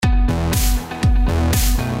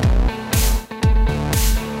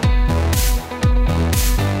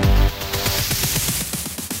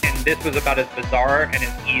this was about as bizarre and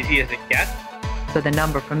as easy as it gets. So the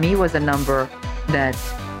number for me was a number that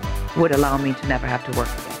would allow me to never have to work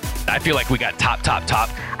again. I feel like we got top.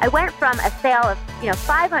 I went from a sale of,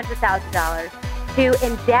 $500,000 to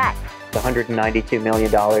in debt. $192 million.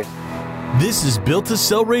 This is Built to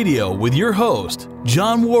Sell Radio with your host,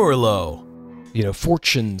 John Warrillow.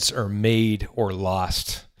 Fortunes are made or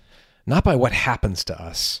lost, not by what happens to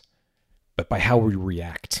us, but by how we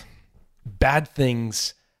react. Bad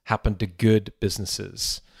things happen to good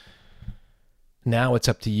businesses. Now it's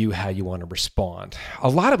up to you how you want to respond. A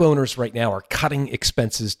lot of owners right now are cutting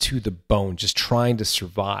expenses to the bone, just trying to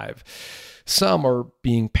survive. Some are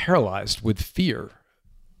being paralyzed with fear.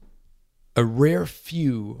 A rare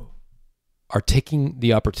few are taking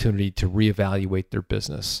the opportunity to reevaluate their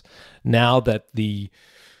business. Now that the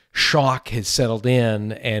shock has settled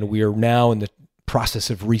in and we are now in the process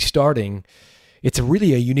of restarting, it's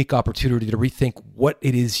really a unique opportunity to rethink what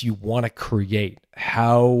it is you want to create,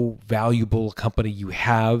 how valuable a company you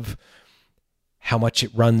have, how much it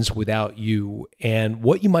runs without you, and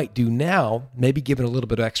what you might do now, maybe give it a little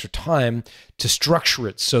bit of extra time to structure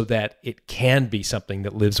it so that it can be something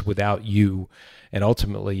that lives without you and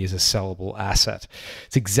ultimately is a sellable asset.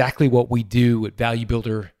 It's exactly what we do at Value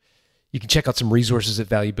Builder. You can check out some resources at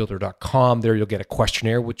valuebuilder.com. There you'll get a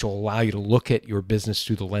questionnaire which will allow you to look at your business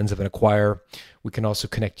through the lens of an acquirer. We can also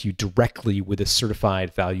connect you directly with a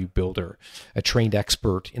certified value builder, a trained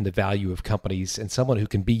expert in the value of companies, and someone who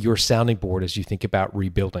can be your sounding board as you think about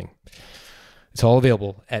rebuilding. It's all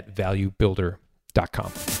available at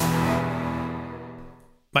valuebuilder.com.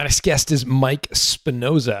 My next guest is Mike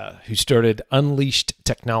Spinoza, who started Unleashed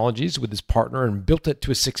Technologies with his partner and built it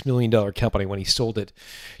to a $6 million company when he sold it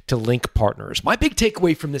to Link Partners. My big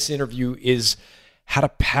takeaway from this interview is how to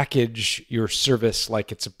package your service like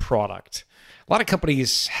it's a product. A lot of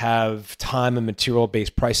companies have time and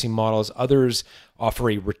material-based pricing models. Others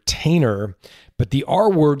offer a retainer, but the R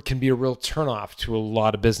word can be a real turnoff to a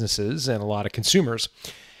lot of businesses and a lot of consumers.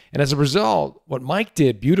 And as a result, what Mike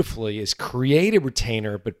did beautifully is create a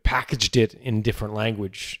retainer, but packaged it in different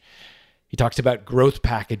language. He talks about growth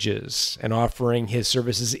packages and offering his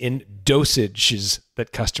services in dosages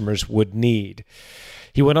that customers would need.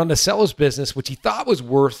 He went on to sell his business, which he thought was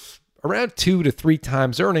worth around 2 to 3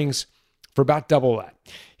 times earnings, for about double that.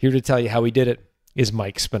 Here to tell you how he did it is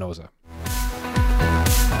Mike Spinoza.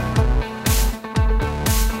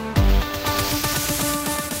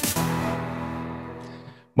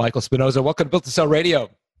 Michael Spinoza, welcome to Built to Sell Radio.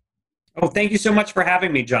 Oh, thank you so much for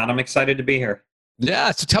having me, John. I'm excited to be here. Yeah,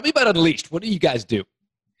 so tell me about Unleashed. What do you guys do?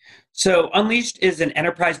 So Unleashed is an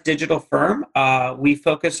enterprise digital firm. We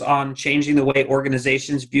focus on changing the way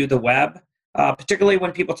organizations view the web, particularly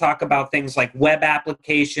when people talk about things like web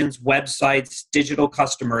applications, websites, digital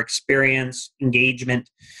customer experience, engagement.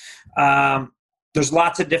 There's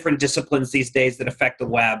lots of different disciplines these days that affect the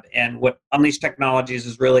web. And what Unleashed Technologies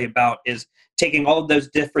is really about is taking all of those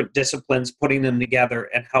different disciplines, putting them together,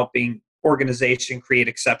 and helping organization create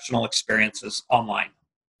exceptional experiences online.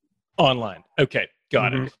 Online. Okay,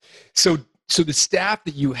 got it. So the staff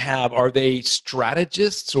that you have, are they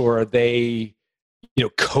strategists or are they,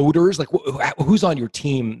 coders? Like who's on your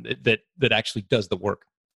team that actually does the work?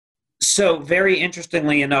 So very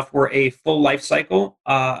interestingly enough, we're a full life cycle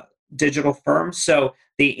digital firm. So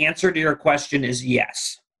the answer to your question is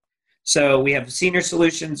yes. So we have senior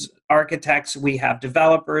solutions architects, we have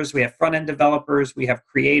developers, we have front-end developers, we have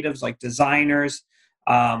creatives like designers,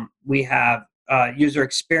 we have user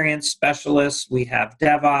experience specialists, we have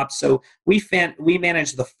DevOps. So we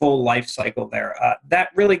manage the full life cycle there. That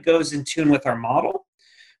really goes in tune with our model,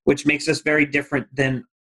 which makes us very different than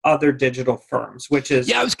other digital firms, which is...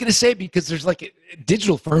 Yeah, I was going to say, because there's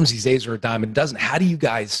digital firms these days are a dime a dozen. How do you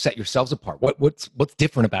guys set yourselves apart? What's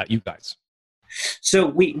different about you guys? So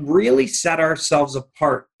we really set ourselves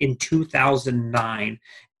apart in 2009.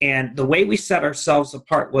 And the way we set ourselves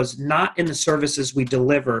apart was not in the services we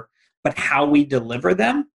deliver, but how we deliver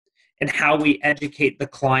them and how we educate the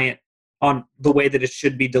client on the way that it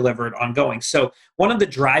should be delivered ongoing. So one of the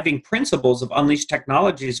driving principles of Unleashed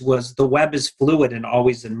Technologies was the web is fluid and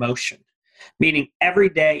always in motion, meaning every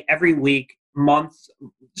day, every week, month,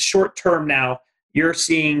 short term now, you're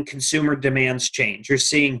seeing consumer demands change. You're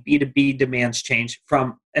seeing B2B demands change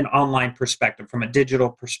from an online perspective, from a digital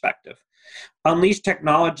perspective. Unleashed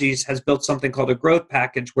Technologies has built something called a growth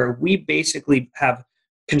package, where we basically have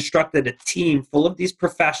constructed a team full of these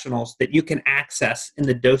professionals that you can access in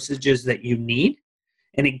the dosages that you need.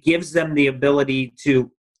 And it gives them the ability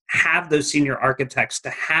to have those senior architects, to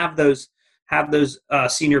have those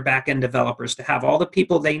senior back-end developers, to have all the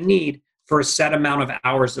people they need for a set amount of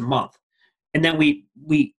hours a month. And then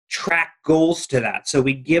we track goals to that. So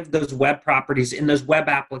we give those web properties in those web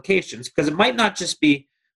applications, because it might not just be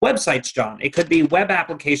websites, John. It could be web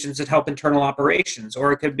applications that help internal operations,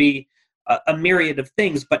 or it could be a myriad of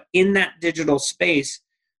things. But in that digital space,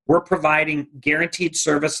 we're providing guaranteed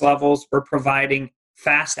service levels, we're providing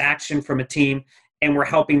fast action from a team, and we're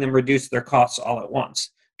helping them reduce their costs all at once.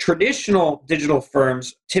 Traditional digital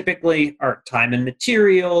firms typically are time and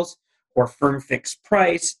materials or firm fixed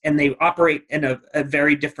price, and they operate in a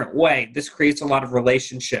very different way. This creates a lot of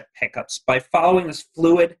relationship hiccups. By following this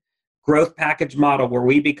fluid growth package model where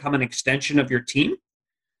we become an extension of your team,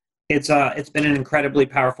 it's been an incredibly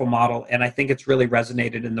powerful model, and I think it's really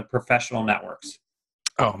resonated in the professional networks.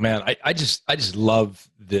 Oh man, I just love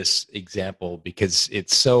this example because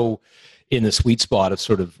it's so in the sweet spot of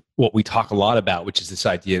sort of what we talk a lot about, which is this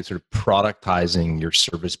idea of sort of productizing your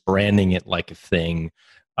service, branding it like a thing.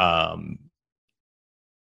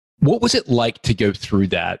 What was it like to go through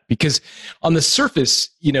that? Because on the surface,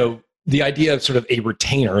 the idea of sort of a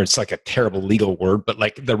retainer, it's like a terrible legal word, but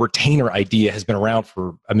like the retainer idea has been around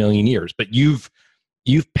for a million years, but you've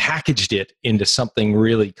packaged it into something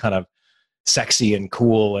really kind of sexy and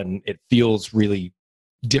cool, and it feels really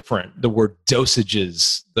different. The word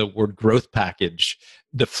dosages, the word growth package,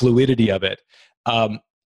 the fluidity of it. I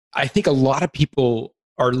think a lot of people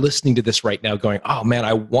are listening to this right now going, oh man,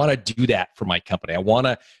 I want to do that for my company. I want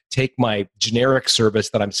to take my generic service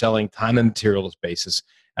that I'm selling time and materials basis,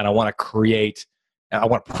 and I want to productize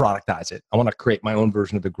it. I want to create my own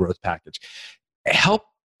version of the growth package. Help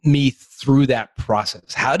me through that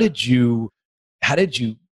process. How did you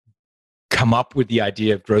come up with the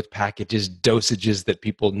idea of growth packages, dosages that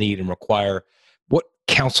people need and require? What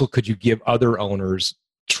counsel could you give other owners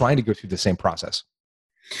trying to go through the same process?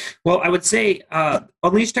 Well, I would say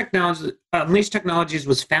Unleash Technologies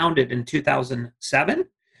was founded in 2007.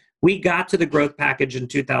 We got to the growth package in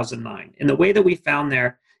 2009. And the way that we found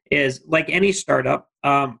there is, like any startup,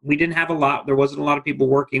 we didn't have a lot. There wasn't a lot of people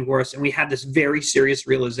working for us. And we had this very serious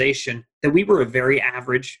realization that we were a very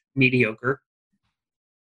average, mediocre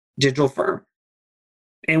digital firm.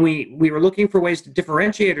 And we were looking for ways to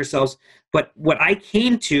differentiate ourselves. But what I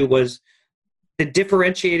came to was the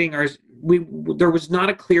differentiating there was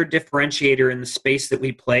not a clear differentiator in the space that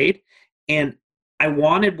we played. And I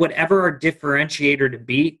wanted whatever our differentiator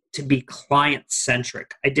to be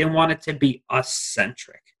client-centric. I didn't want it to be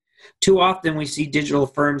us-centric. Too often we see digital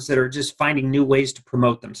firms that are just finding new ways to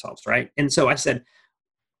promote themselves, right? And so I said,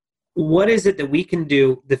 what is it that we can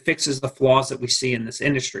do that fixes the flaws that we see in this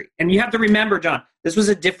industry? And you have to remember, John, this was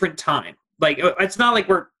a different time. Like, it's not like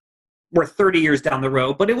we're 30 years down the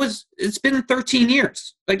road, but it's been 13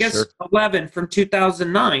 years, I guess. Sure. 11 from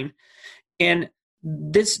 2009. And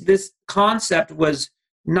this concept was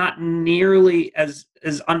not nearly as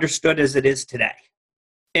understood as it is today.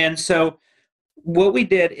 And so what we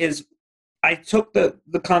did is I took the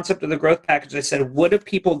concept of the growth package. I said, what do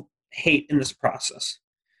people hate in this process?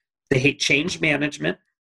 They hate change management.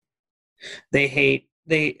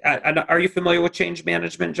 Are you familiar with change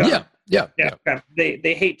management, John? Yeah. Okay.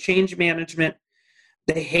 They hate change management.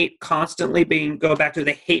 They hate constantly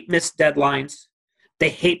they hate missed deadlines. They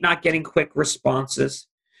hate not getting quick responses.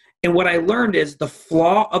 And what I learned is the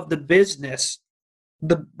flaw of the business,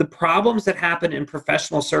 the problems that happen in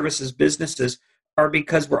professional services businesses are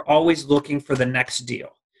because we're always looking for the next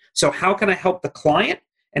deal. So how can I help the client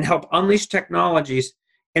and help Unleash Technologies,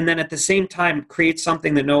 and then at the same time create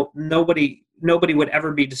something that nobody would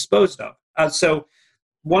ever be disposed of? So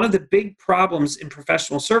one of the big problems in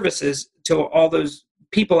professional services, to all those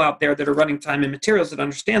people out there that are running time and materials that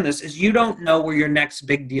understand this, is you don't know where your next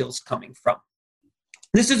big deal is coming from.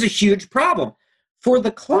 This is a huge problem for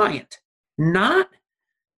the client, not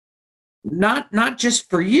just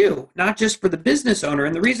for you, not just for the business owner.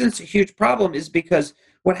 And the reason it's a huge problem is because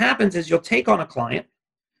what happens is you'll take on a client,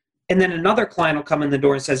 and then another client will come in the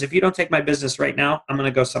door and says, if you don't take my business right now, I'm going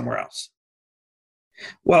to go somewhere else.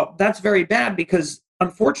 Well, that's very bad, because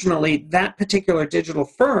unfortunately, that particular digital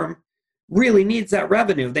firm really needs that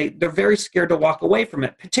revenue. They're very scared to walk away from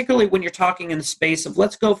it, particularly when you're talking in the space of,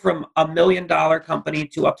 let's go from a $1 million company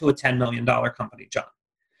to up to a $10 million company, John.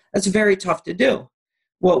 That's very tough to do.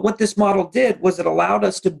 Well, what this model did was it allowed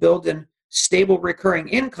us to build in stable recurring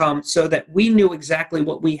income so that we knew exactly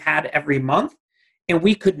what we had every month, and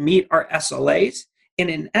we could meet our SLAs. And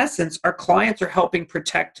in essence, our clients are helping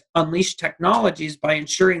protect Unleash Technologies by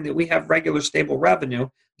ensuring that we have regular, stable revenue.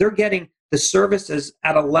 They're getting the services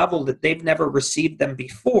at a level that they've never received them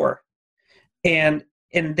before. And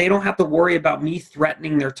they don't have to worry about me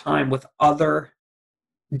threatening their time with other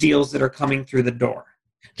deals that are coming through the door.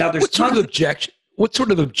 Now, there's what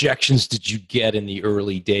sort of objections did you get in the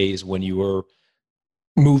early days when you were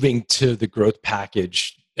moving to the growth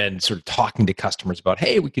package and sort of talking to customers about,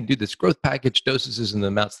 hey, we can do this growth package, dosages and the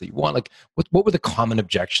amounts that you want? Like, what were the common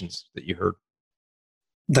objections that you heard?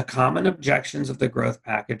 The common objections of the growth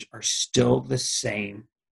package are still the same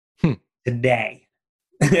today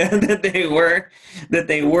that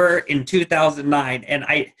they were in 2009. And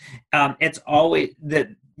it's always that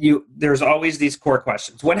there's always these core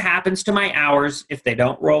questions. What happens to my hours if they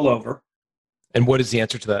don't roll over? And what is the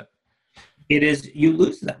answer to that? It is you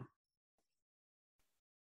lose them.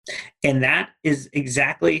 And that is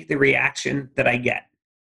exactly the reaction that I get.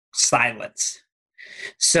 Silence.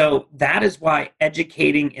 So that is why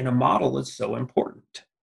educating in a model is so important.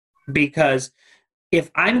 Because if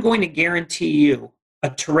I'm going to guarantee you a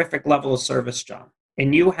terrific level of service, John,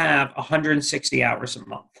 and you have 160 hours a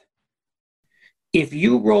month, if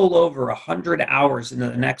you roll over 100 hours into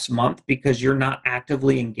the next month because you're not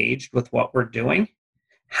actively engaged with what we're doing,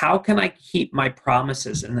 how can I keep my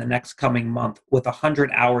promises in the next coming month with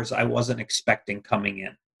 100 hours I wasn't expecting coming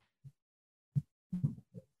in?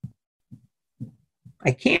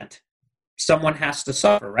 I can't. Someone has to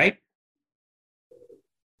suffer, right?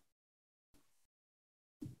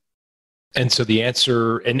 And so the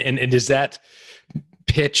answer, and does that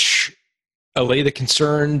pitch allay the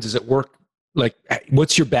concern? Does it work? Like,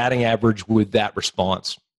 what's your batting average with that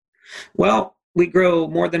response? Well, we grow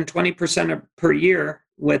more than 20% per year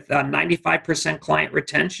with 95% client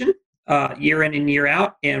retention year in and year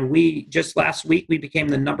out. And we just last week, we became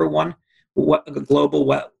the number one global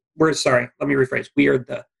web. Let me rephrase. We are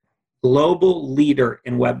the global leader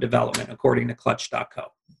in web development, according to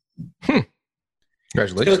Clutch.co.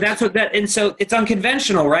 Congratulations. So that's what that, and so it's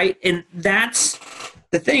unconventional, right? And that's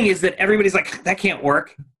the thing, is that everybody's like, that can't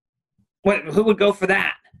work. Who would go for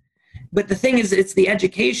that? But the thing is, it's the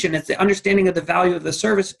education, it's the understanding of the value of the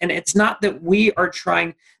service. And it's not that we are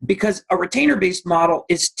trying, because a retainer-based model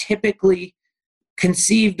is typically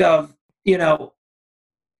conceived of,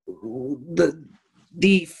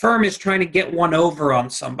 the firm is trying to get one over on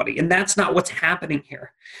somebody. And that's not what's happening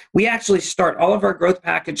here. We actually start all of our growth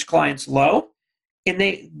package clients low, and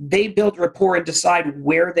they build rapport and decide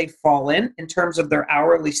where they fall in terms of their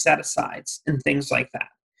hourly set-asides and things like that.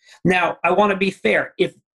 Now, I want to be fair.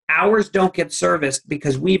 If hours don't get serviced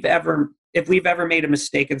because if we've ever made a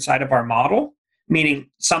mistake inside of our model,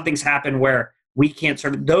 meaning something's happened where we can't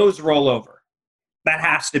serve, those roll over. That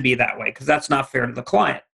has to be that way, because that's not fair to the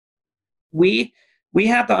client. We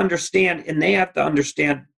have to understand, and they have to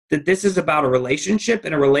understand, that this is about a relationship,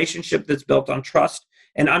 and a relationship that's built on trust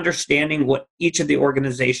and understanding what each of the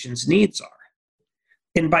organization's needs are.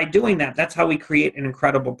 And by doing that, that's how we create an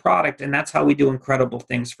incredible product, and that's how we do incredible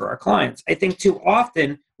things for our clients. I think too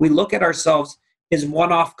often we look at ourselves as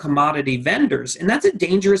one-off commodity vendors, and that's a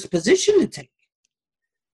dangerous position to take.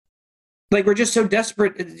 Like, you're just so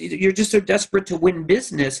desperate to win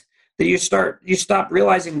business that you stop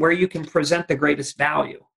realizing where you can present the greatest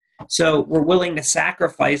value. So we're willing to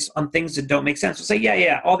sacrifice on things that don't make sense. We'll say,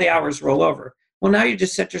 yeah, all the hours roll over. Well, now you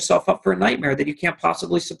just set yourself up for a nightmare that you can't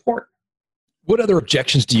possibly support. What other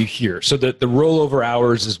objections do you hear? So the rollover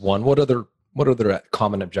hours is one. What other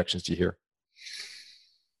common objections do you hear?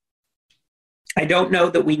 I don't know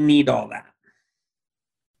that we need all that.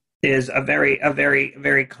 Is a very,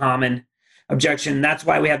 very common objection. That's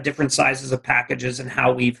why we have different sizes of packages and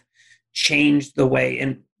how we've changed the way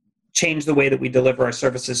that we deliver our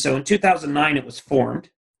services. So in 2009, it was formed.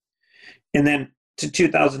 And then to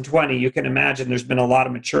 2020, you can imagine there's been a lot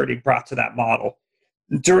of maturity brought to that model.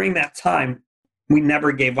 During that time, we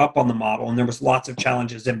never gave up on the model, and there was lots of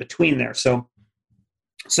challenges in between there. So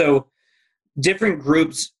different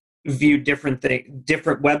groups view different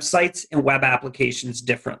websites and web applications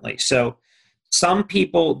differently. So some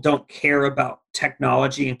people don't care about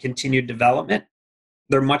technology and continued development.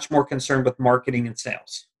 They're much more concerned with marketing and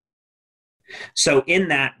sales. So in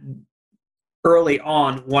that, early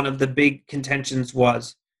on, one of the big contentions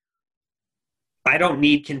was, I don't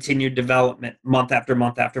need continued development month after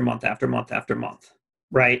month after month after month after month,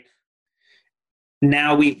 right?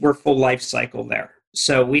 Now we're full life cycle there.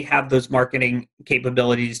 So we have those marketing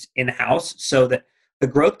capabilities in-house, so that the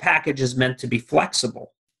growth package is meant to be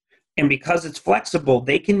flexible. And because it's flexible,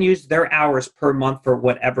 they can use their hours per month for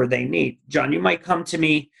whatever they need. John, you might come to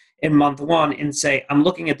me in month one and say, I'm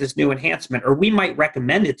looking at this new enhancement, or we might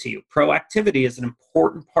recommend it to you. Proactivity is an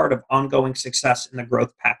important part of ongoing success in the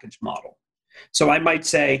growth package model. So I might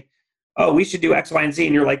say, oh, we should do X, Y, and Z.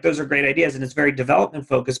 And you're like, those are great ideas. And it's very development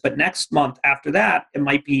focused. But next month after that, it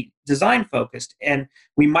might be design focused. And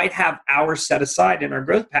we might have hours set aside in our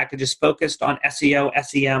growth packages focused on SEO,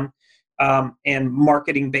 SEM, and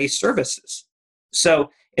marketing-based services.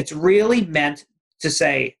 So it's really meant to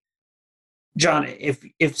say, John,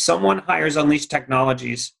 if someone hires Unleashed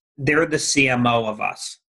Technologies, they're the CMO of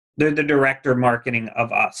us. They're the director of marketing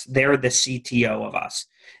of us. They're the CTO of us.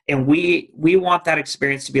 And we want that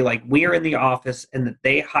experience to be like we are in the office and that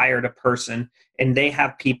they hired a person and they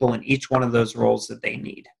have people in each one of those roles that they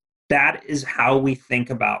need. That is how we think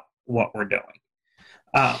about what we're doing.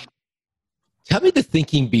 Tell me the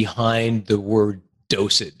thinking behind the word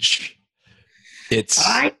dosage. It's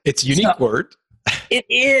a unique word. It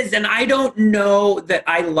is, and I don't know that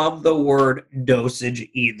I love the word dosage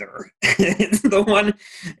either. It's the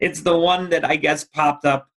one that I guess popped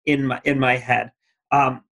up in my head.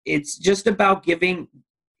 It's just about giving.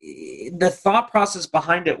 The thought process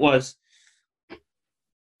behind it was,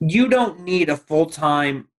 you don't need a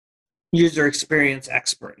full-time user experience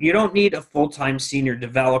expert. You don't need a full-time senior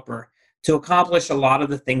developer to accomplish a lot of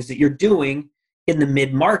the things that you're doing in the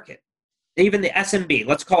mid-market. Even the SMB,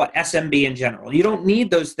 let's call it SMB in general. You don't need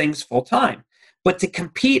those things full-time. But to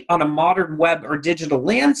compete on a modern web or digital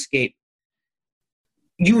landscape,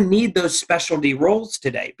 you need those specialty roles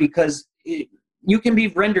today because you can be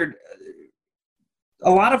rendered. A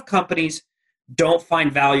lot of companies don't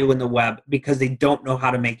find value in the web because they don't know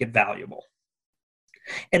how to make it valuable.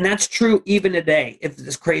 And that's true even today, if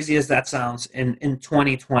as crazy as that sounds in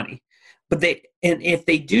 2020. But if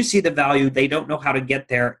they do see the value, they don't know how to get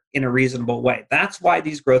there in a reasonable way. That's why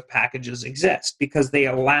these growth packages exist, because they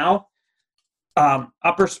allow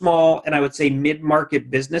upper, small, and I would say mid-market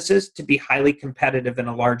businesses to be highly competitive in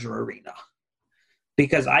a larger arena.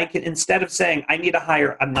 Because I can, instead of saying I need to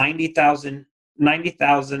hire a $90,000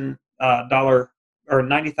 or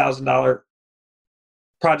 $90,000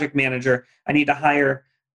 project manager, I need to hire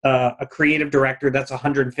a creative director that's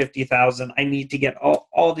 $150,000. I need to get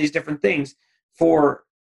all these different things for,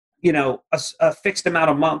 a fixed amount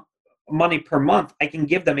of money per month. I can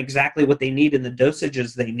give them exactly what they need and the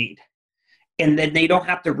dosages they need, and then they don't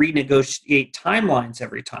have to renegotiate timelines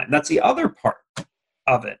every time. That's the other part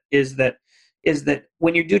of it. Is that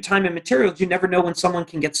when you do time and materials, you never know when someone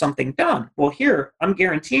can get something done. Well, here I'm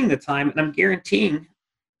guaranteeing the time, and I'm guaranteeing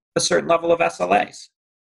a certain level of SLAs.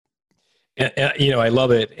 I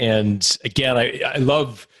love it. And again, I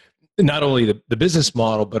love not only the business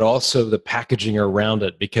model, but also the packaging around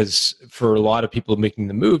it, because for a lot of people making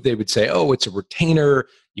the move, they would say, oh, it's a retainer.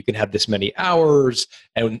 You can have this many hours.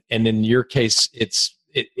 And in your case,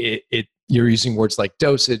 you're using words like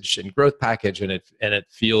dosage and growth package, and it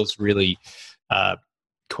feels really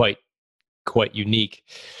quite unique.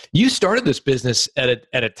 You started this business at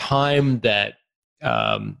a time that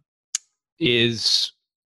is,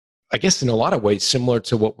 I guess, in a lot of ways similar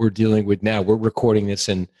to what we're dealing with now. We're recording this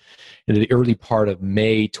in the early part of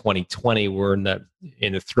May 2020. We're in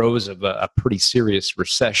the throes of a pretty serious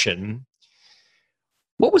recession.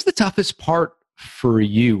 What was the toughest part for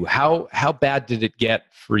you? How bad did it get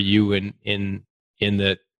for you in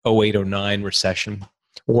the 08-09 recession,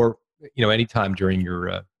 or any time during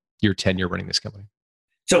your tenure running this company?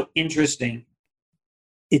 So interesting.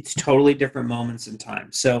 It's totally different moments in time.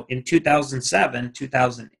 So in 2007,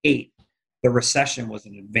 2008, the recession was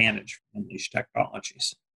an advantage for Unleashed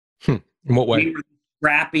Technologies. In what way? We were a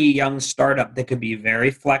scrappy young startup that could be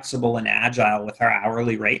very flexible and agile with our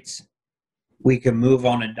hourly rates. We could move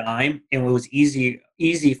on a dime, and it was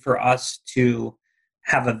easy for us to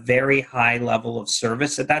have a very high level of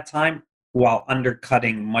service at that time while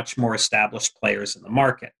undercutting much more established players in the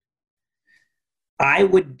market. I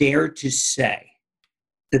would dare to say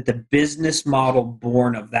that the business model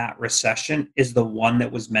born of that recession is the one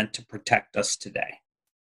that was meant to protect us today.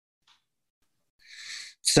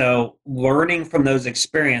 So learning from those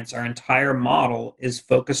experiences, our entire model is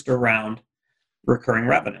focused around recurring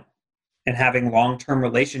revenue and having long-term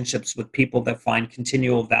relationships with people that find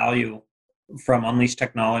continual value from Unleashed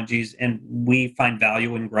Technologies, and we find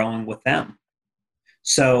value in growing with them.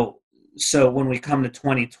 So when we come to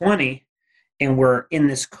 2020 and we're in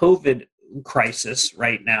this COVID crisis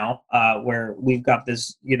right now, where we've got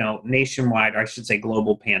this, nationwide, or I should say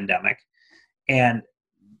global pandemic, and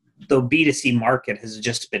the B2C market has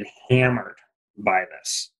just been hammered by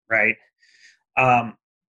this, right?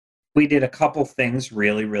 We did a couple things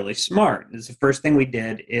really, really smart. The first thing we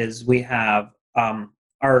did is we have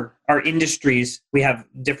our industries, we have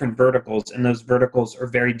different verticals, and those verticals are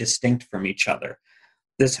very distinct from each other.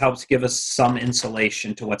 This helps give us some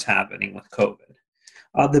insulation to what's happening with COVID.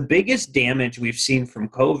 The biggest damage we've seen from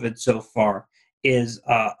COVID so far is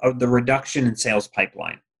the reduction in sales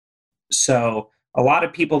pipeline. So a lot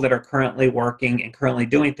of people that are currently working and currently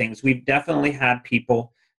doing things, we've definitely had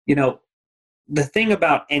people, the thing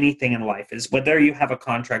about anything in life is whether you have a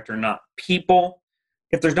contract or not, people,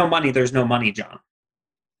 if there's no money, John,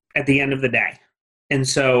 at the end of the day. And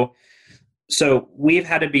so we've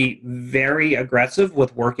had to be very aggressive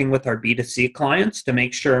with working with our B2C clients to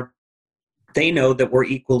make sure they know that we're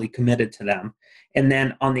equally committed to them. And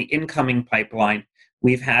then on the incoming pipeline,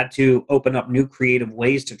 we've had to open up new creative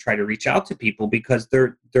ways to try to reach out to people because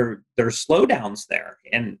there are slowdowns there.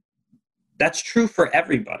 And that's true for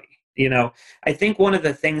everybody. I think one of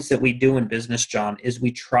the things that we do in business, John, is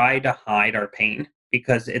we try to hide our pain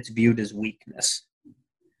because it's viewed as weakness.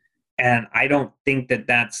 And I don't think that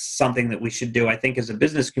that's something that we should do. I think as a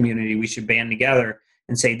business community, we should band together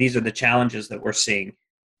and say, these are the challenges that we're seeing.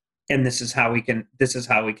 And this is how we can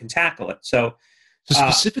tackle it. So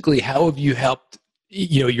specifically, how have you helped,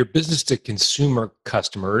 your business to consumer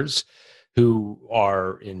customers who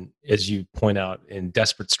are as you point out, in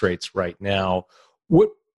desperate straits right now?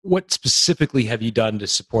 What specifically have you done to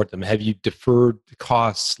support them? Have you deferred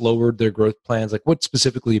costs, lowered their growth plans? Like, what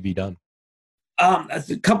specifically have you done? A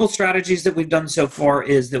couple strategies that we've done so far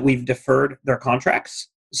is that we've deferred their contracts.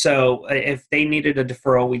 So if they needed a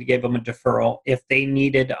deferral, we gave them a deferral. If they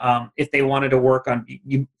needed, if they wanted to work on,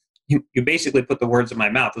 you basically put the words in my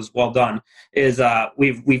mouth. It was well done.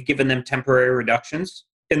 We've given them temporary reductions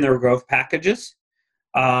in their growth packages.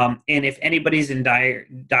 And if anybody's in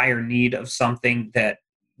dire need of something that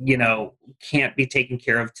can't be taken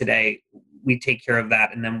care of today, we take care of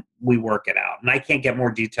that and then we work it out. And I can't get more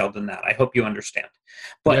detailed than that. I hope you understand.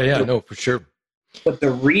 But no, for sure. But the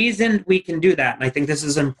reason we can do that, and I think this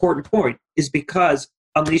is an important point, is because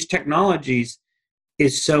Unleashed Technologies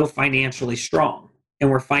is so financially strong. And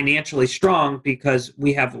we're financially strong because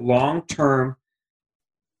we have long-term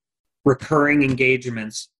recurring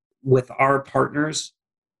engagements with our partners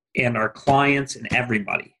and our clients and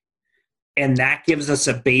everybody. And that gives us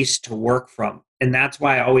a base to work from. And that's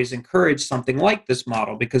why I always encourage something like this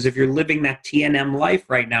model, because if you're living that T&M life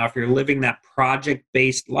right now, if you're living that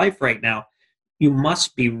project-based life right now, you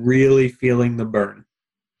must be really feeling the burn.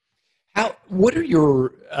 What are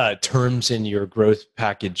your terms in your growth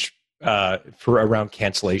package for around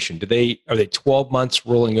cancellation? Are they 12 months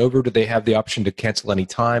rolling over? Do they have the option to cancel any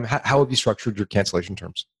time? How have you structured your cancellation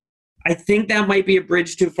terms? I think that might be a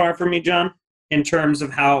bridge too far for me, John, in terms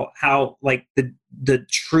of how like the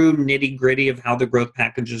true nitty gritty of how the growth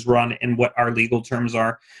packages run and what our legal terms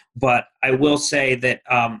are. But I will say that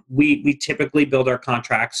we typically build our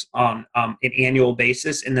contracts on an annual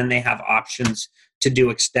basis, and then they have options to do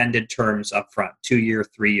extended terms up front, 2-year,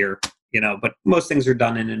 3-year, but most things are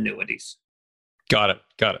done in annuities. Got it.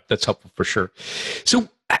 That's helpful for sure. So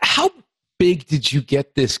how big did you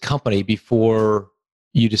get this company before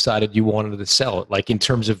you decided you wanted to sell it? Like in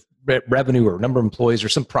terms of revenue or number of employees or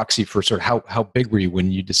some proxy for sort of how big were you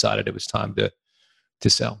when you decided it was time to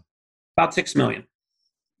sell? About 6 million.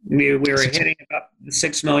 We were hitting about the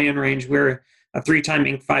 6 million range. We're a 3-time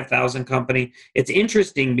Inc. 5000 company. It's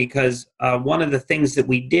interesting because one of the things that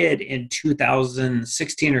we did in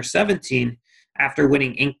 2016 or 17 after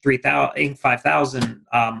winning Inc. 5000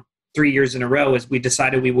 3 years in a row is we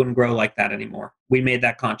decided we wouldn't grow like that anymore. We made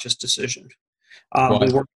that conscious decision.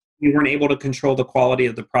 We weren't able to control the quality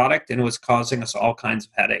of the product, and it was causing us all kinds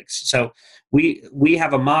of headaches. So we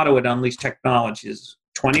have a motto at Unleashed Technologies: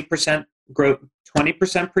 20% growth,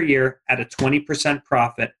 20% per year at a 20%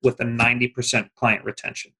 profit with a 90% client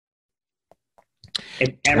retention.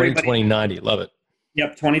 20-20-90, love it.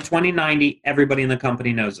 Yep, 20-20-90. Everybody in the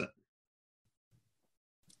company knows it.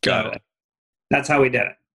 Got it. That's how we did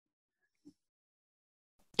it.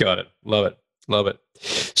 Got it. Love it.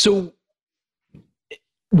 So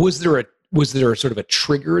was there a sort of a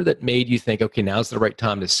trigger that made you think, okay, now's the right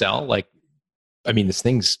time to sell? Like, I mean, this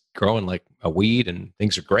thing's growing like a weed and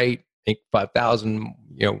things are great. Inc. 5000,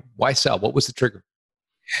 why sell? What was the trigger?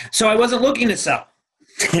 So I wasn't looking to sell.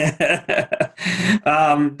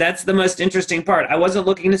 That's the most interesting part. I wasn't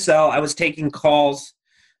looking to sell. I was taking calls.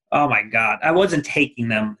 Oh my God. I wasn't taking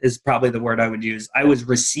them is probably the word I would use. I was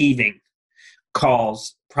receiving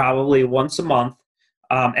calls probably once a month.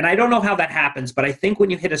 And I don't know how that happens, but I think when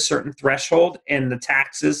you hit a certain threshold and the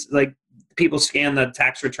taxes, like people scan the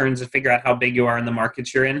tax returns to figure out how big you are in the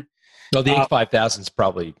markets you're in. No, the Inc. 5000 is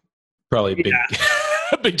probably a big,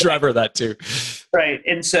 a big driver of that too. Right.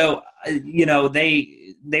 And so,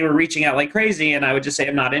 they were reaching out like crazy, and I would just say,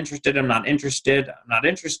 I'm not interested.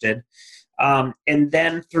 And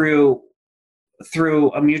then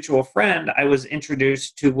through a mutual friend, I was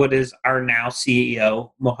introduced to what is our now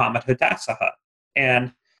CEO, Mohammed Hadassah.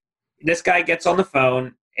 And this guy gets on the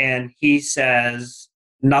phone and he says,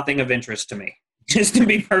 nothing of interest to me. just to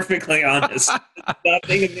be perfectly honest.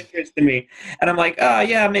 Nothing of interest to me. And I'm like, oh,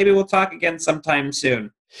 yeah, maybe we'll talk again sometime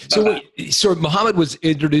soon. So Muhammad was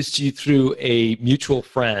introduced to you through a mutual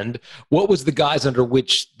friend. What was the guise under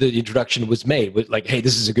which the introduction was made? Was like, hey,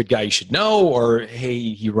 this is a good guy you should know, or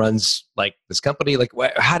hey, he runs like this company? Like,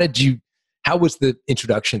 how was the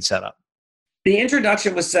introduction set up? The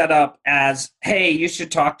introduction was set up as, hey, you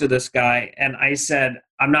should talk to this guy. And I said,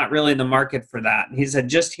 I'm not really in the market for that. And he said,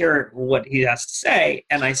 just hear what he has to say.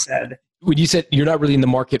 And I said, when you said you're not really in the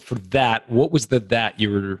market for that, what was that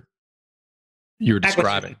you were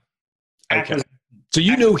describing? Okay. So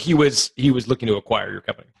you knew he was looking to acquire your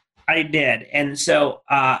company. I did. And so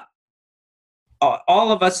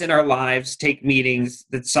all of us in our lives take meetings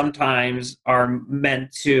that sometimes are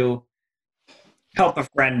meant to help a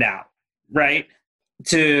friend out, right?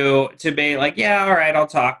 To be like, yeah, all right, I'll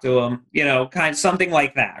talk to him, kind of something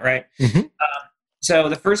like that, right? Mm-hmm. So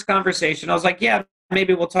the first conversation, I was like, yeah,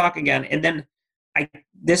 maybe we'll talk again. And then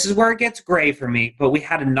this is where it gets gray for me, but we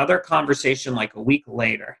had another conversation like a week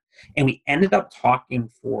later, and we ended up talking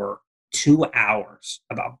for 2 hours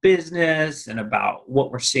about business and about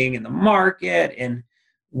what we're seeing in the market and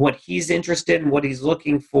what he's interested in, what he's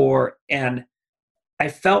looking for. And I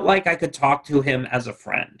felt like I could talk to him as a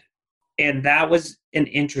friend. And that was an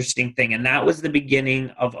interesting thing. And that was the beginning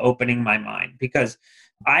of opening my mind, because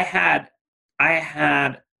I had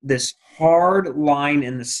this hard line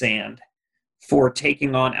in the sand for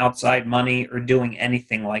taking on outside money or doing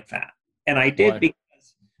anything like that. And I did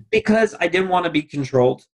because I didn't want to be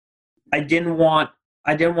controlled. I didn't want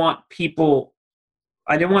anybody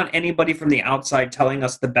from the outside telling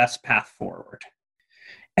us the best path forward.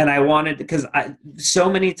 And I wanted, because so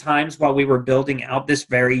many times while we were building out this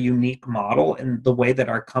very unique model and the way that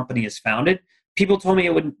our company is founded, people told me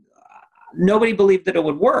nobody believed that it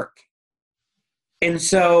would work. And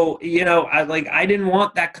so, I didn't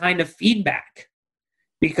want that kind of feedback,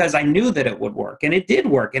 because I knew that it would work, and it did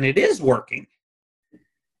work, and it is working.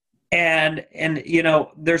 And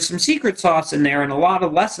there's some secret sauce in there and a lot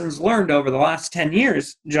of lessons learned over the last 10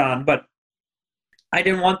 years, John, but I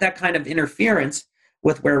didn't want that kind of interference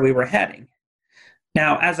with where we were heading.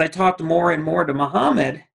 Now, as I talked more and more to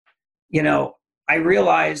Muhammad, I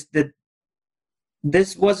realized that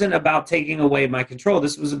this wasn't about taking away my control.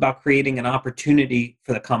 This was about creating an opportunity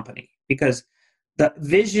for the company, because the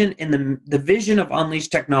vision the vision of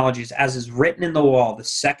Unleashed Technologies, as is written in the wall, the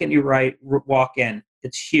second you walk in,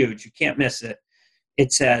 it's huge. You can't miss it.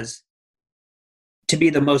 It says, to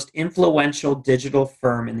be the most influential digital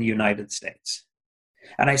firm in the United States.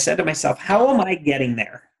 And I said to myself, how am I getting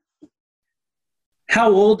there?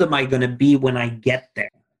 How old am I going to be when I get there?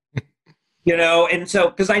 And so,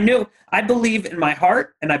 because I believe in my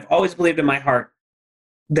heart, and I've always believed in my heart,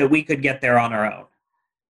 that we could get there on our own.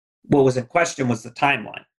 What was in question was the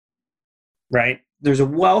timeline, right? There's a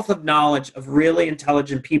wealth of knowledge of really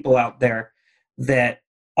intelligent people out there that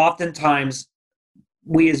oftentimes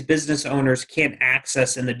we as business owners can't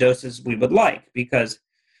access in the doses we would like, because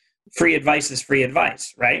free advice is free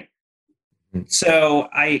advice, right? Mm-hmm. So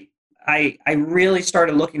I really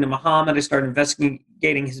started looking to Muhammad. I started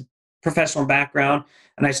investigating his professional background,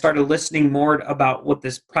 and I started listening more about what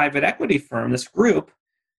this private equity firm, this group,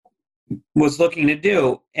 was looking to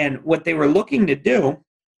do. And what they were looking to do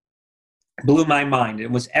blew my mind. It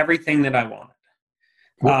was everything that I wanted.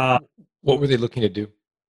 What were they looking to do?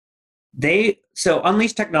 So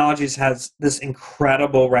Unleashed Technologies has this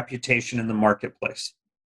incredible reputation in the marketplace.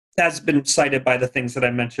 That's been cited by the things that I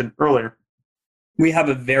mentioned earlier. We have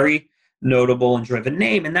a very notable and driven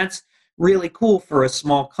name, and that's really cool for a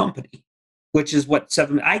small company, which is what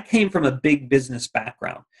I came from a big business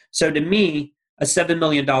background. So to me, a $7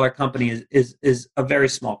 million company is a very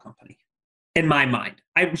small company in my mind.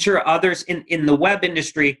 I'm sure others in the web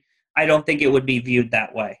industry, I don't think it would be viewed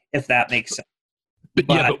that way, if that makes sense.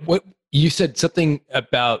 But what you said, something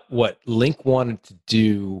about what Link wanted to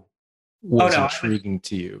do was intriguing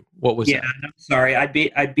to you. What was that? Yeah, I'm sorry.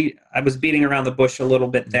 I was beating around the bush a little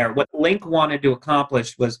bit there. What Link wanted to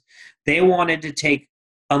accomplish was they wanted to take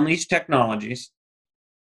Unleashed Technologies,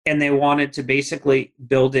 and they wanted to basically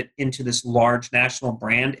build it into this large national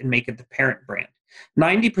brand and make it the parent brand.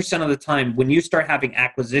 90% of the time, when you start having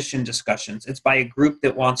acquisition discussions, it's by a group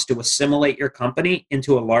that wants to assimilate your company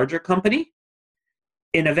into a larger company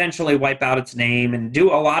and eventually wipe out its name and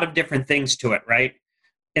do a lot of different things to it, right?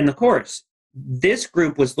 In the course, this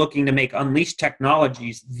group was looking to make Unleashed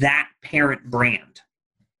Technologies that parent brand.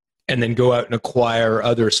 And then go out and acquire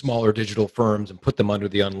other smaller digital firms and put them under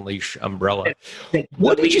the Unleash umbrella.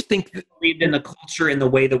 What did you think? Believed in the culture and the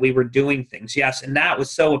way that we were doing things. Yes, and that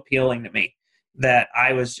was so appealing to me that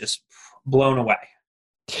I was just, blown away.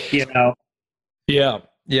 You know, Yeah.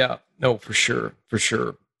 No, for sure.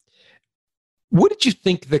 What did you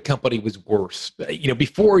think the company was worth?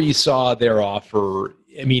 Before you saw their offer,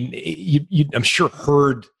 I mean, you I'm sure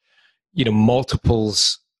heard,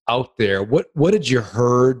 multiples out there. What did you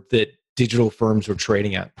heard that digital firms were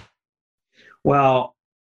trading at? well,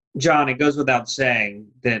 John, it goes without saying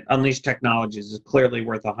that Unleashed Technologies is clearly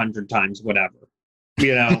worth 100 times whatever,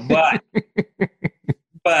 but,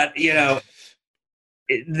 but,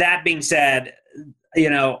 that being said,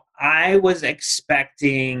 I was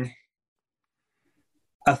expecting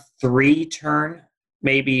a 3 turn,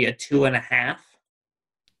 maybe a 2.5.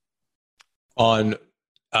 On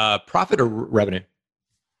profit or revenue?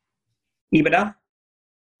 EBITDA.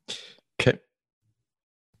 Okay.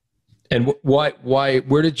 And why,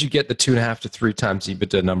 where did you get the 2.5 to 3 times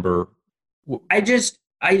EBITDA number? I didn't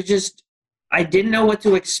know what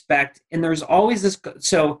to expect. And there's always this,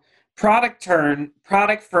 so product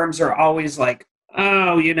firms are always like,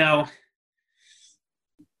 oh,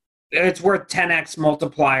 it's worth 10x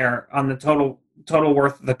multiplier on the total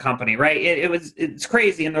worth of the company, right? It's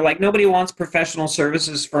crazy. And they're like, nobody wants professional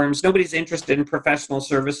services firms. Nobody's interested in professional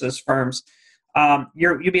services firms.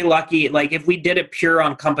 You'd be lucky. Like if we did it pure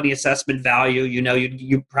on company assessment value,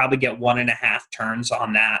 you'd probably get 1.5 turns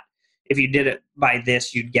on that. If you did it by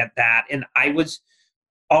this, you'd get that. And I was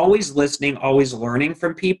always listening, always learning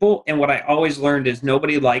from people. And what I always learned is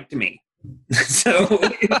nobody liked me. So,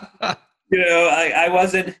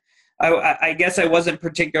 I guess I wasn't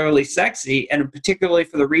particularly sexy, and particularly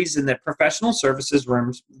for the reason that professional services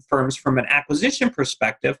firms from an acquisition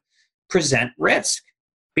perspective present risk,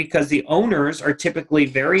 because the owners are typically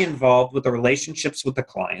very involved with the relationships with the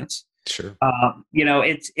clients. Sure.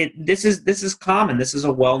 This is common. This is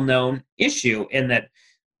a well-known issue in that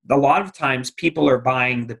a lot of times people are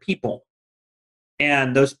buying the people,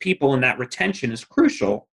 and those people and that retention is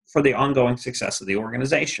crucial for the ongoing success of the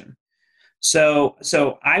organization. So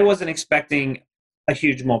I wasn't expecting a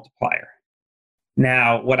huge multiplier.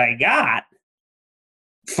 Now, what I got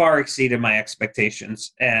far exceeded my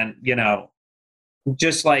expectations. And,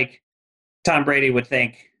 just like Tom Brady would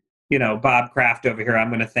thank, Bob Kraft over here, I'm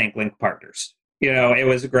going to thank Link Partners. It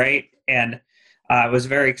was great. And I was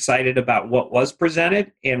very excited about what was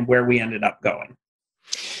presented and where we ended up going.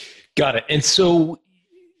 Got it. And so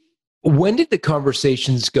when did the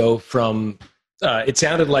conversations go from, it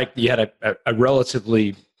sounded like you had a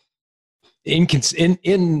relatively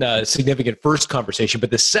insignificant first conversation, but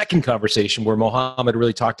the second conversation where Mohammed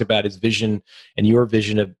really talked about his vision and your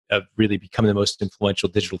vision of really becoming the most influential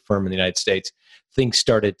digital firm in the United States, things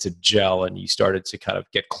started to gel and you started to kind of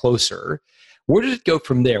get closer. Where did it go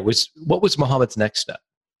from there? What was Mohammed's next step?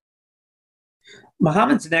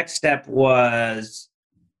 Mohammed's next step was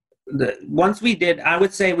I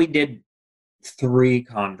would say we did 3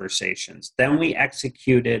 conversations. Then we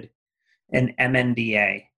executed an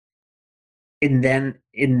MNDA. And then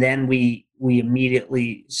we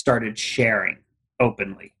immediately started sharing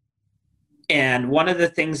openly. And one of the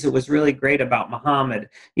things that was really great about Mohammed,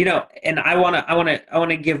 and I want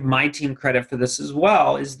to give my team credit for this as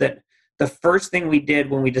well, is that the first thing we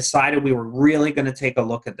did when we decided we were really going to take a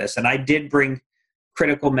look at this, and I did bring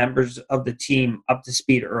critical members of the team up to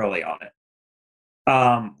speed early on it,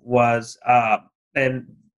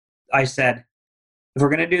 and I said, if we're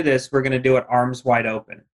going to do this, we're going to do it arms wide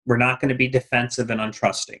open. We're not going to be defensive and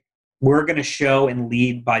untrusting. We're going to show and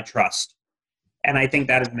lead by trust. And I think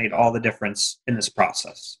that has made all the difference in this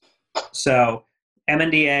process. So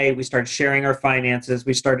MNDA, we started sharing our finances.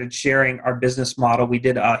 We started sharing our business model. We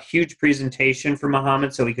did a huge presentation for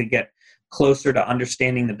Mohammed so we could get closer to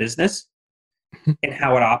understanding the business and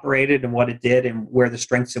how it operated and what it did and where the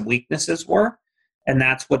strengths and weaknesses were. And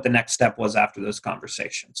that's what the next step was after those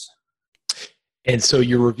conversations. And so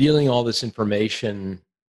you're revealing all this information.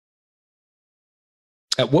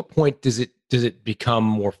 At what point does it become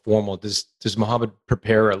more formal? Does Mohammed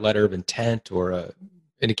prepare a letter of intent or a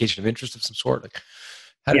indication of interest of some sort? Like,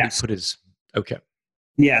 how did he put his? Okay.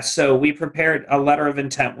 Yeah. So we prepared a letter of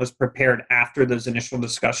intent was prepared after those initial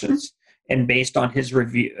discussions and based on his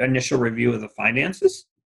initial review of the finances.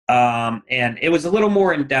 And it was a little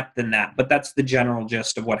more in depth than that, but that's the general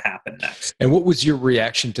gist of what happened next. And what was your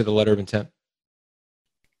reaction to the letter of intent?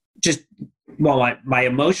 My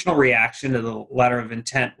emotional reaction to the letter of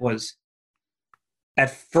intent was,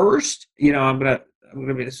 at first, I'm gonna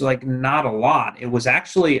be, it's like not a lot. It was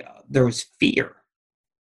actually, there was fear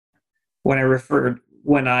when I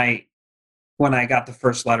got the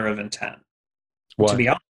first letter of intent. Why? To be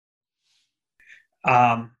honest,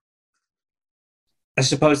 I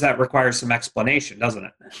suppose that requires some explanation, doesn't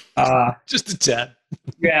it? Just a tad.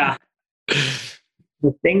 Yeah.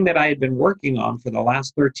 The thing that I had been working on for the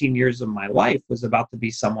last 13 years of my life was about to be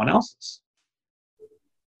someone else's.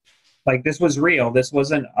 Like, this was real. This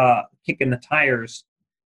wasn't a kicking the tires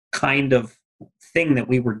kind of thing that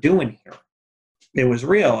we were doing here. It was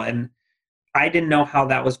real. And I didn't know how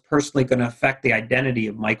that was personally going to affect the identity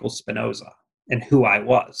of Michael Spinoza and who I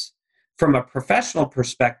was. From a professional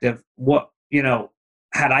perspective,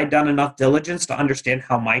 had I done enough diligence to understand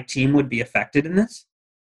how my team would be affected in this?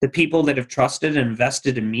 The people that have trusted and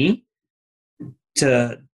invested in me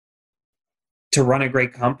to run a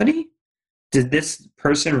great company? Did this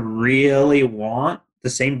person really want the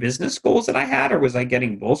same business goals that I had, or was I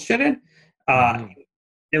getting bullshitted?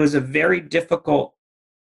 It was a very difficult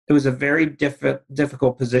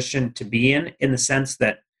position to be in the sense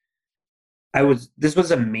that this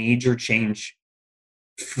was a major change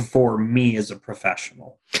for me as a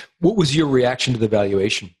professional. What was your reaction to the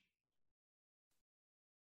valuation?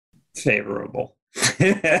 Favorable.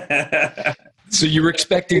 So you were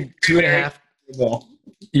expecting 2.5.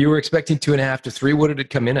 You were expecting 2.5 to 3. What did it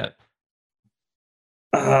come in at?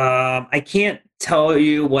 I can't tell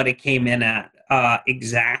you what it came in at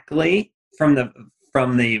exactly from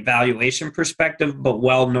the valuation perspective, but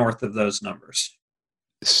well north of those numbers.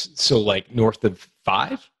 So like north of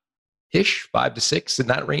 5-ish, 5 to 6 in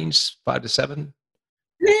that range, 5 to 7.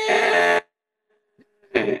 Yeah,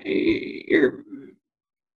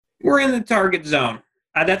 we're in the target zone.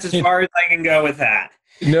 That's as far as I can go with that.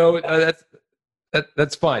 No,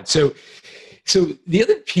 that's fine. So the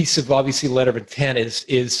other piece of obviously letter of intent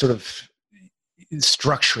is sort of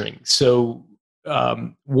structuring. So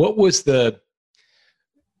what was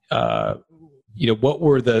what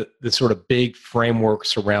were the sort of big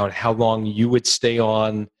frameworks around how long you would stay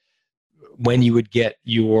on, when you would get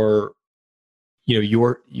your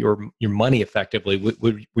money effectively?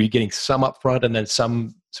 Were you getting some upfront and then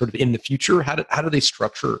some sort of in the future? How do they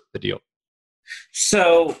structure the deal?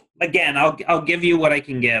 So again, I'll give you what I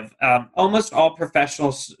can give. Almost all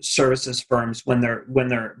professional services firms, when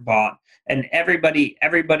they're bought, and everybody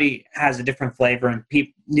has a different flavor, and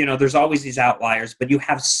people, there's always these outliers, but you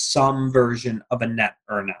have some version of a net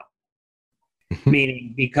earnout,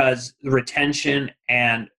 meaning because the retention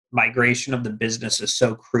and migration of the business is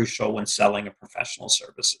so crucial when selling a professional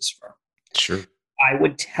services firm. Sure. I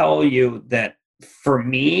would tell you that for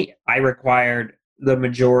me, I required the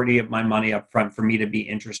majority of my money up front for me to be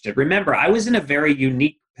interested. Remember, I was in a very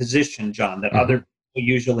unique position, John, that other people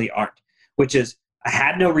usually aren't, which is I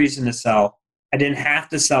had no reason to sell. I didn't have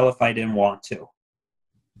to sell if I didn't want to.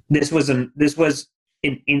 This was an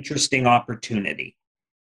interesting opportunity.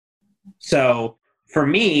 So for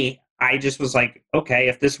me, I just was like, okay,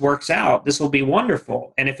 if this works out, this will be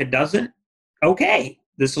wonderful. And if it doesn't, okay,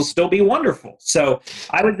 this will still be wonderful. So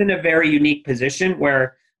I was in a very unique position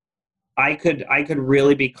where I could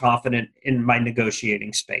really be confident in my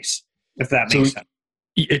negotiating space, if that makes sense.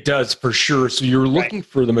 It does, for sure. So you're looking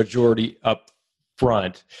for the majority up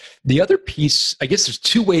front. The other piece, I guess there's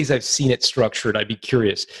two ways I've seen it structured. I'd be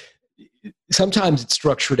curious. Sometimes it's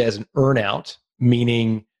structured as an earnout,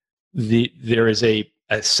 meaning there is a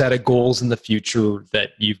set of goals in the future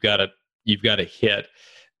that you've got to hit.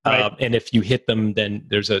 Right. And if you hit them, then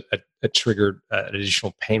there's a triggered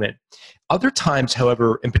additional payment. Other times,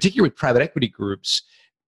 however, in particular with private equity groups,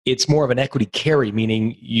 it's more of an equity carry,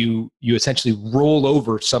 meaning you essentially roll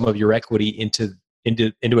over some of your equity into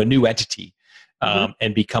a new entity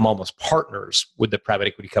and become almost partners with the private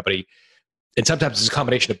equity company. And sometimes it's a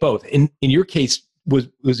combination of both. In your case,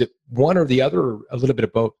 was it one or the other, or a little bit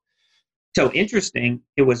of both? So interesting.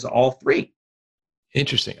 It was all three.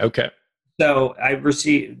 Interesting. Okay. So I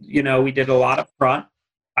received, we did a lot up front.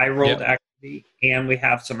 I rolled equity, and we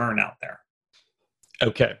have some earn out there.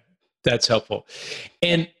 Okay. That's helpful.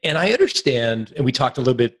 And I understand, and we talked a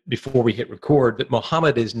little bit before we hit record, that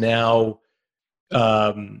Mohammed is now,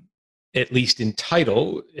 at least in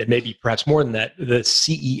title, and maybe perhaps more than that, the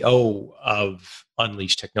CEO of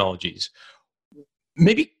Unleashed Technologies.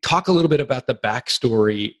 Maybe talk a little bit about the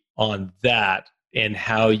backstory on that and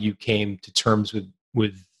how you came to terms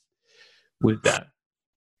with that.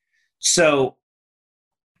 So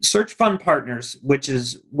Search Fund Partners, which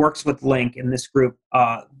works with Link in this group,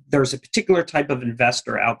 there's a particular type of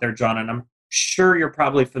investor out there, John, and I'm sure you're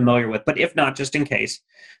probably familiar with, but if not, just in case,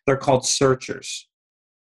 they're called searchers.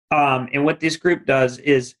 And what this group does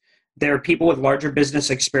is there are people with larger business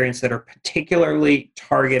experience that are particularly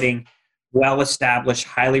targeting well-established,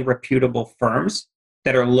 highly reputable firms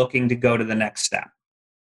that are looking to go to the next step.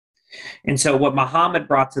 And so what Mohammed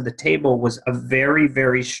brought to the table was a very,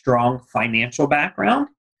 very strong financial background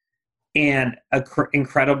and an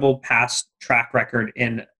incredible past track record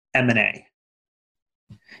in M&A.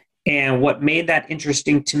 And what made that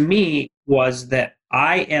interesting to me was that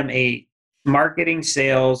I am a marketing,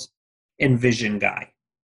 sales, and vision guy.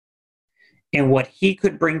 And what he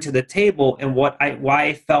could bring to the table and why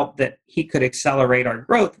I felt that he could accelerate our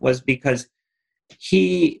growth was because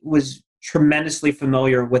he was tremendously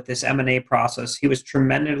familiar with this M&A process. He was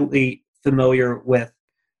tremendously familiar with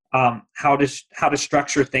how to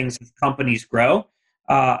structure things as companies grow.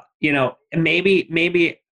 And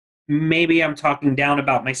maybe I'm talking down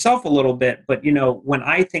about myself a little bit, but when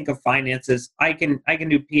I think of finances, I can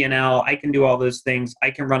do P&L, I can do all those things.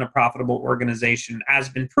 I can run a profitable organization, as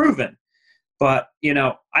been proven. But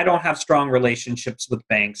I don't have strong relationships with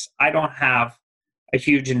banks. I don't have a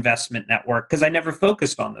huge investment network because I never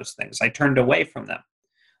focused on those things. I turned away from them.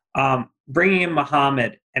 Bringing in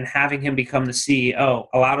Muhammad and having him become the CEO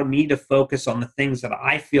allowed me to focus on the things that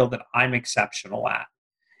I feel that I'm exceptional at.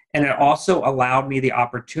 And it also allowed me the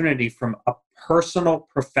opportunity from a personal,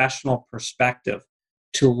 professional perspective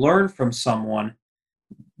to learn from someone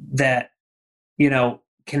that,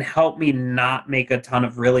 can help me not make a ton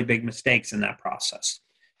of really big mistakes in that process.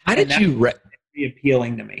 How did you... Very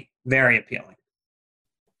appealing to me. Very appealing.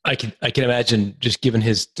 I can imagine, just given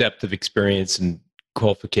his depth of experience and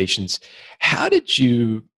qualifications, how did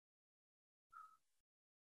you,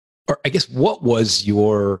 or I guess, what was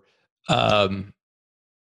your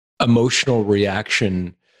emotional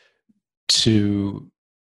reaction to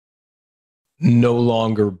no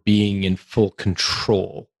longer being in full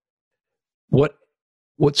control? What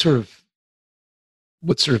sort of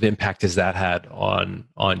impact has that had on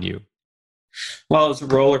you? Well, it was a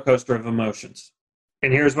roller coaster of emotions.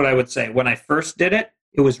 And here's what I would say. When I first did it,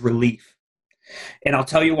 it was relief. And I'll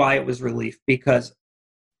tell you why it was relief. Because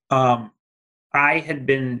I had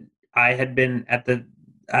been at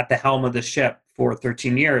the helm of the ship for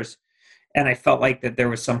 13 years, and I felt like that there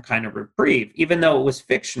was some kind of reprieve, even though it was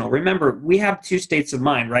fictional. Remember, we have two states of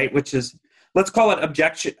mind, right? Which is, let's call it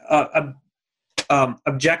objective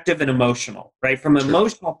and emotional, right? From an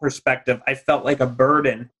emotional perspective, I felt like a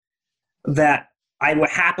burden that I would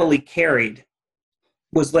happily carried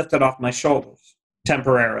was lifted off my shoulders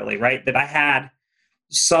temporarily, right? That I had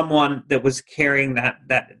someone that was carrying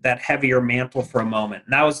that heavier mantle for a moment.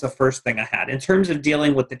 And that was the first thing I had. In terms of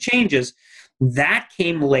dealing with the changes, that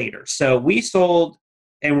came later. So we sold,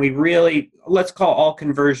 and we really, let's call all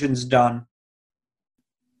conversions done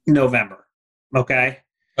November, okay?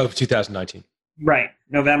 Of 2019. Right,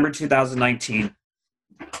 November 2019.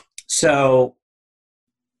 So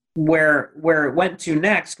where it went to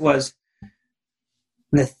next was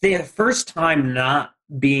the first time not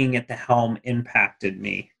being at the helm impacted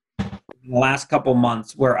me in the last couple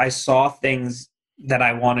months, where I saw things that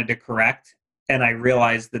I wanted to correct, and I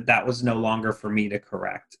realized that was no longer for me to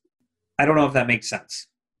correct. I don't know if that makes sense.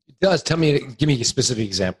 It does. Give me a specific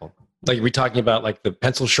example. Like, are we talking about like the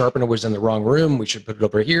pencil sharpener was in the wrong room, we should put it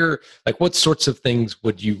over here? Like, what sorts of things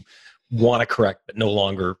would you want to correct but no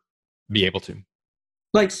longer be able to?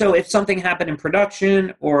 Like, so if something happened in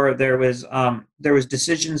production, or there was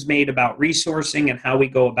decisions made about resourcing and how we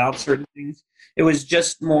go about certain things, it was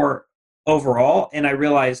just more overall. And I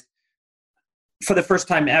realized for the first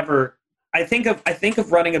time ever, I think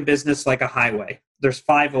of running a business like a highway. There's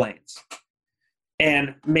 5 lanes.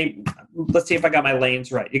 And maybe, let's see if I got my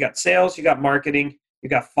lanes right. You got sales, you got marketing, you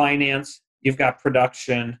got finance, you've got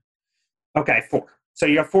production. Okay, 4. So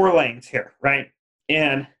you got 4 lanes here, right?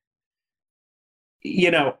 And,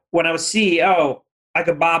 when I was CEO, I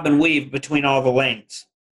could bob and weave between all the lanes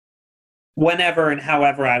whenever and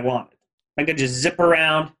however I wanted. I could just zip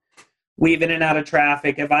around, weave in and out of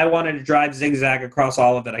traffic. If I wanted to drive zigzag across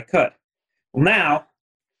all of it, I could. Well, now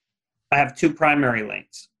I have 2 primary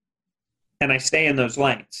lanes, and I stay in those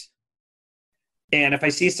lanes. And if I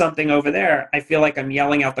see something over there, I feel like I'm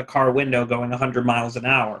yelling out the car window going 100 miles an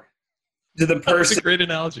hour to the person. That's a great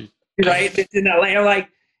analogy. Right? It's in that lane. I'm like,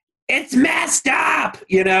 it's messed up,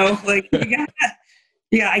 like,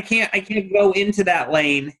 I can't go into that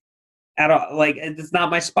lane at all. Like, it's not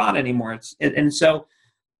my spot anymore. And so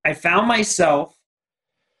I found myself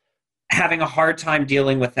having a hard time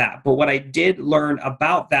dealing with that. But what I did learn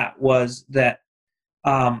about that was that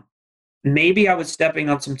maybe I was stepping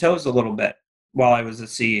on some toes a little bit while I was a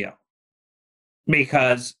CEO,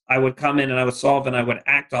 because I would come in and I would solve and I would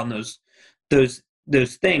act on those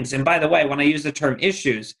things. And by the way, when I use the term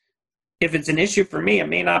issues, if it's an issue for me, it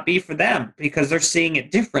may not be for them, because they're seeing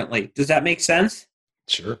it differently. Does that make sense?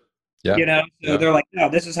 Sure. Yeah. So They're like, no,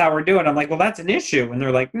 this is how we're doing. I'm like, well, that's an issue. And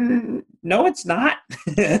they're like, no, it's not.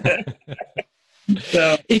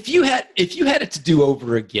 So if you had it to do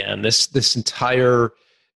over again, this entire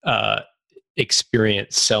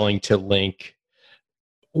experience selling to Link,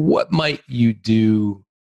 what might you do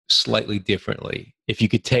slightly differently if you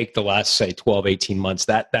could take the last, say, 12, 18 months,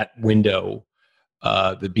 that window,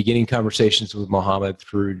 the beginning conversations with Mohammed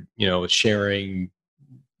through, sharing,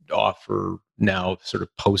 offer, now sort of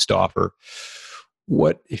post offer?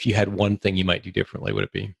 What, if you had one thing you might do differently, would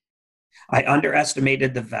it be? I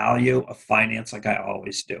underestimated the value of finance like I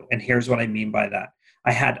always do. And here's what I mean by that.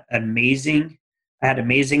 I had amazing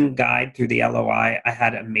guide through the LOI. I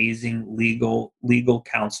had amazing legal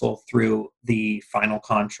counsel through the final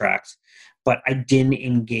contracts, but I didn't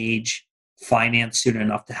engage finance soon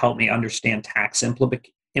enough to help me understand tax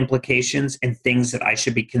implications and things that I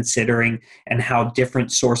should be considering, and how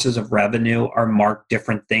different sources of revenue are marked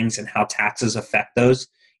different things and how taxes affect those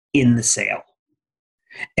in the sale.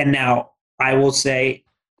 And now I will say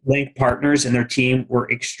Link Partners and their team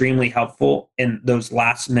were extremely helpful in those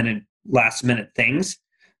last minute things,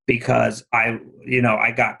 because I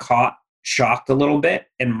got caught, shocked a little bit,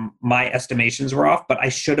 and my estimations were off, but I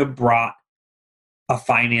should have brought a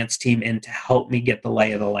finance team in to help me get the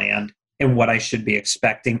lay of the land and what I should be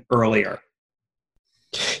expecting earlier.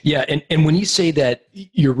 Yeah. And when you say that,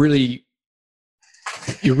 you're really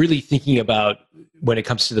thinking about, when it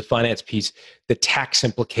comes to the finance piece, the tax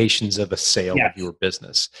implications of a sale of your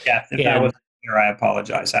business. Yes. If that was clear, I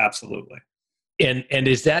apologize. Absolutely. And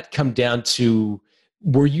does that come down to,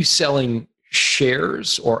 were you selling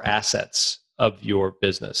shares or assets of your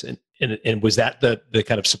business? And was that the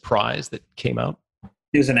kind of surprise that came out?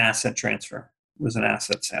 It was an asset transfer. It was an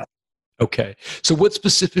asset sale. Okay. So what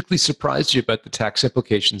specifically surprised you about the tax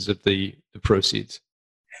implications of the proceeds?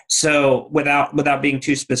 So without being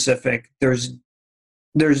too specific, there's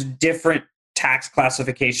different tax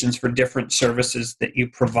classifications for different services that you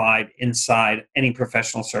provide inside any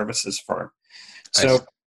professional services firm. So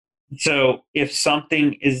if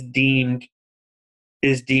something is deemed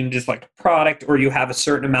as like a product, or you have a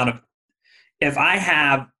certain amount of, if I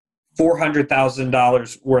have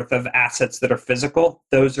 $400,000 worth of assets that are physical,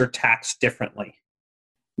 those are taxed differently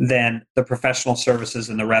than the professional services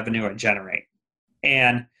and the revenue I generate.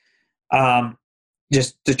 And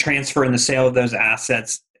just the transfer and the sale of those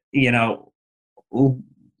assets, I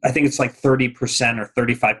think it's like 30% or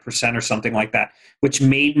 35% or something like that, which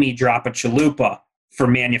made me drop a chalupa for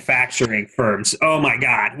manufacturing firms. Oh my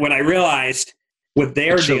God. When I realized what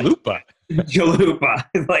they're chalupa,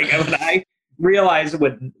 like when I realized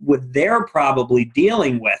what they're probably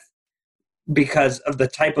dealing with because of the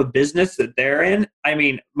type of business that they're in, I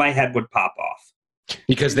mean, my head would pop off.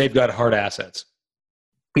 Because they've got hard assets.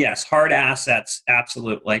 Yes, hard assets,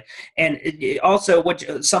 absolutely. And also,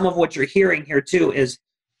 some of what you're hearing here too is,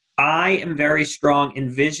 I am very strong in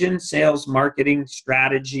vision, sales, marketing,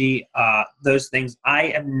 strategy, those things.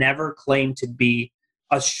 I have never claimed to be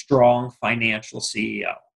a strong financial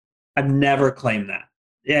CEO. I've never claimed that.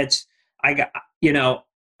 I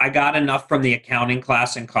got enough from the accounting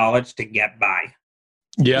class in college to get by.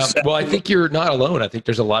 Yeah. Well, I think you're not alone. I think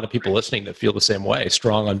there's a lot of people listening that feel the same way.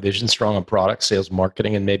 Strong on vision, strong on product, sales,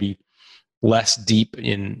 marketing, and maybe less deep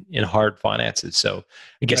in hard finances. So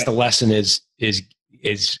I guess the lesson is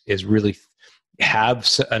really have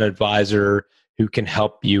an advisor who can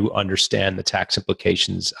help you understand the tax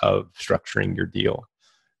implications of structuring your deal.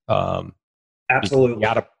 Absolutely.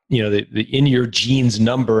 The in your genes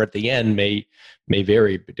number at the end may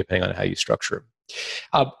vary depending on how you structure it.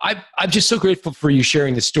 I'm just so grateful for you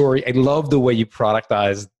sharing the story. I love the way you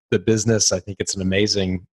productize the business. I think it's an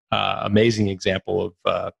amazing example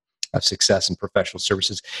of success in professional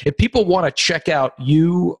services. If people want to check out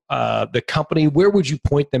you, the company, where would you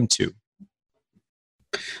point them to?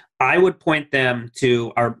 I would point them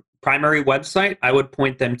to our primary website. I would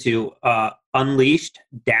point them to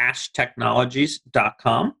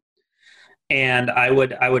unleashed-technologies.com. And I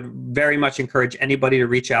would very much encourage anybody to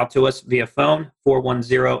reach out to us via phone,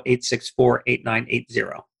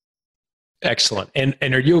 410-864-8980. Excellent. And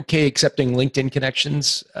are you okay accepting LinkedIn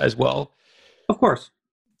connections as well? Of course.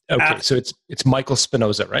 Okay, Absolutely. so it's Michael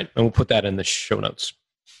Spinoza, right? And we'll put that in the show notes.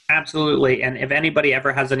 Absolutely. And if anybody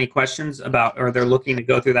ever has any questions about, or they're looking to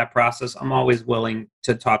go through that process, I'm always willing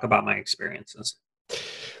to talk about my experiences.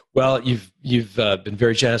 Well, you've been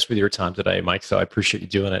very generous with your time today, Mike. So I appreciate you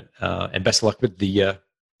doing it, and best of luck with the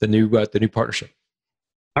new partnership.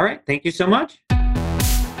 All right, thank you so much.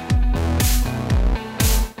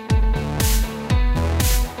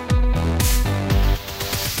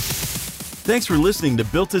 Thanks for listening to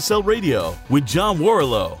Built to Sell Radio with John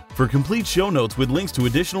Warrillow. For complete show notes with links to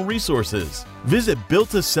additional resources, visit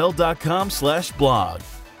builttosell.com/blog.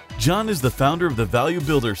 John is the founder of the Value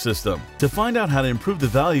Builder System. To find out how to improve the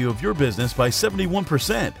value of your business by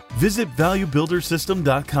 71%, visit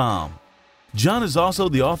valuebuildersystem.com. John is also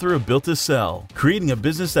the author of Built to Sell, Creating a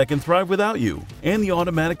Business That Can Thrive Without You, and The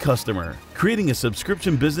Automatic Customer, Creating a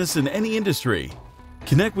Subscription Business in Any Industry.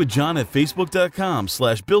 Connect with John at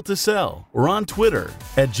facebook.com/built to sell or on Twitter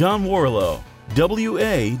at John Warrillow,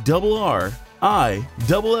 WARRILLOW.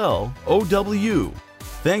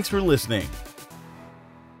 Thanks for listening.